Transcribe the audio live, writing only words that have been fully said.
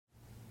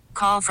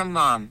call from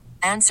mom.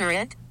 Answer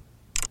it.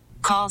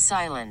 Call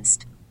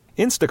silenced.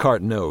 Instacart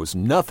knows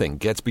nothing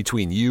gets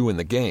between you and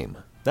the game.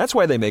 That's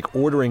why they make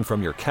ordering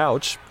from your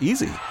couch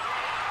easy.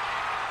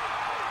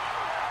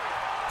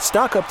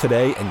 Stock up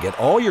today and get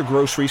all your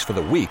groceries for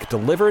the week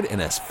delivered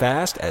in as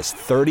fast as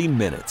 30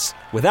 minutes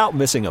without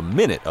missing a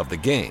minute of the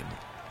game.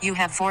 You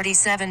have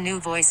 47 new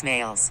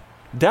voicemails.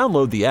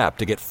 Download the app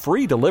to get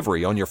free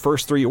delivery on your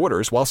first 3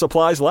 orders while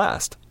supplies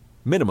last.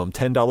 Minimum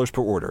 $10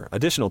 per order.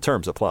 Additional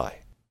terms apply.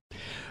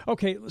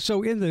 Okay,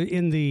 so in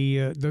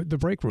the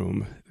break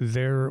room,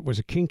 there was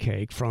a king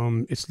cake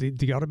from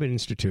the Audubon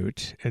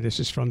Institute, and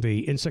this is from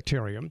the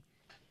Insectarium,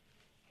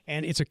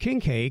 and it's a king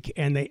cake,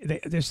 and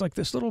there's like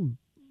this little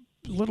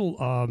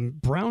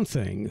brown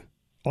thing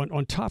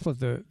on top of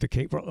the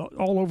cake,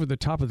 all over the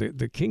top of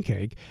the king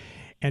cake,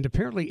 and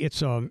apparently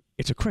it's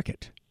a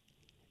cricket,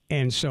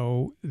 and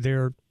so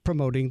they're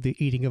promoting the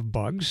eating of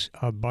bugs.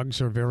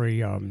 Bugs are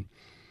very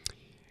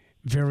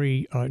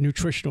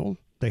nutritional.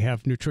 They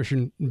have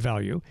nutrition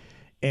value.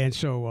 And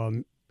so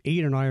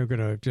Ian and I are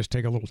going to just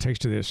take a little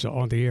taste of this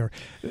on the air.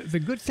 The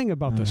good thing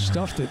about the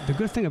stuff that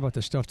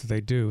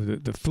they do,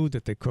 the food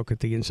that they cook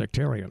at the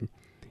Insectarium,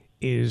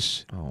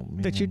 is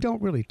that you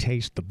don't really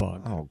taste the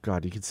bug. Oh,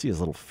 God, you can see his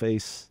little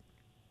face.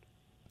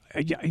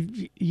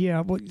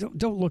 Yeah, well,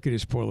 don't look at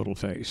his poor little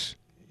face.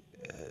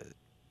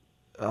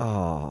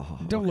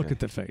 Don't look at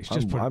the face.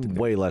 I'm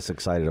way less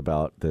excited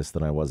about this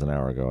than I was an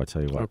hour ago, I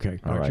tell you what. Okay.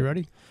 All right, you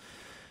ready?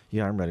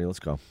 Yeah, I'm ready. Let's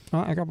go.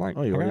 I got mine.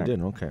 Oh, you already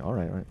did? Okay. All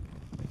right.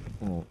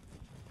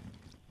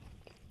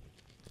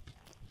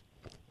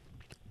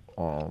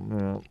 Oh,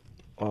 man.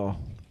 Oh.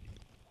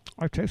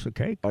 I taste the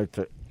cake. I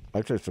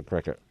taste the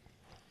cricket.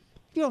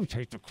 You don't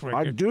taste the cricket.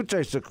 I do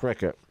taste the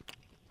cricket.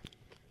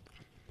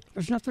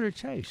 There's nothing to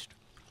taste.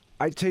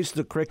 I taste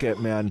the cricket,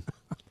 man.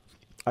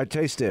 I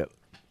taste it.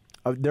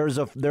 There's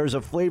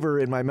a flavor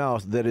in my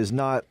mouth that is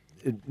not,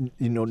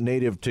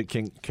 native to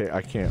king cake.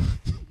 I can't.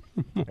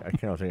 I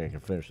can't think I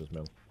can finish this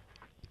meal.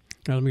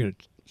 Now, let me get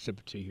a sip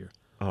of tea here.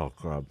 Oh,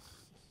 God.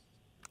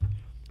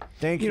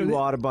 Thank you,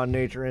 Audubon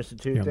Nature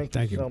Institute. Yeah,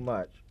 thank you so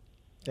much.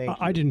 Thank you.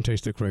 I didn't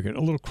taste the cricket. A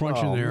little crunch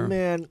in there. Oh,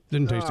 man.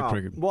 Didn't taste the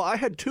cricket. Well, I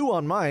had 2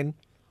 on mine.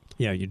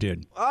 Yeah, you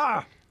did.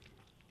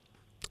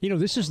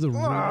 This is the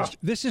rudest.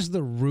 This is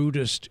the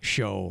rudest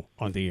show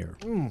on the air.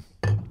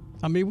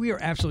 I mean, we are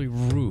absolutely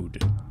rude,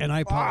 and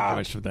I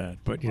apologize for that.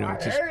 But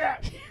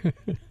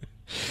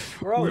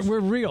we're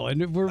real,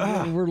 and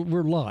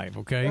we're live.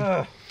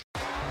 Okay.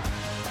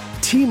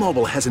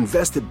 T-Mobile has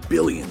invested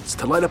billions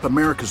to light up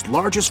America's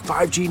largest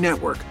 5G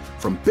network,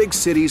 from big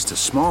cities to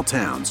small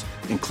towns,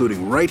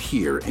 including right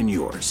here in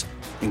yours.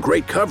 And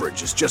great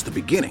coverage is just the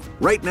beginning.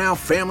 Right now,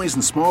 families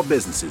and small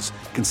businesses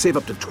can save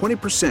up to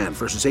 20%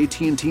 versus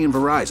AT&T and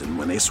Verizon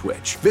when they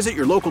switch. Visit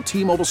your local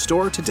T-Mobile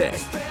store today.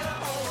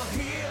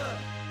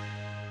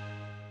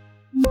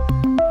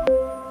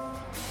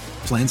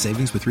 Plan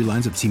savings with 3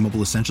 lines of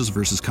T-Mobile Essentials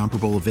versus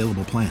comparable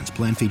available plans.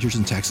 Plan features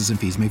and taxes and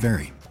fees may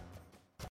vary.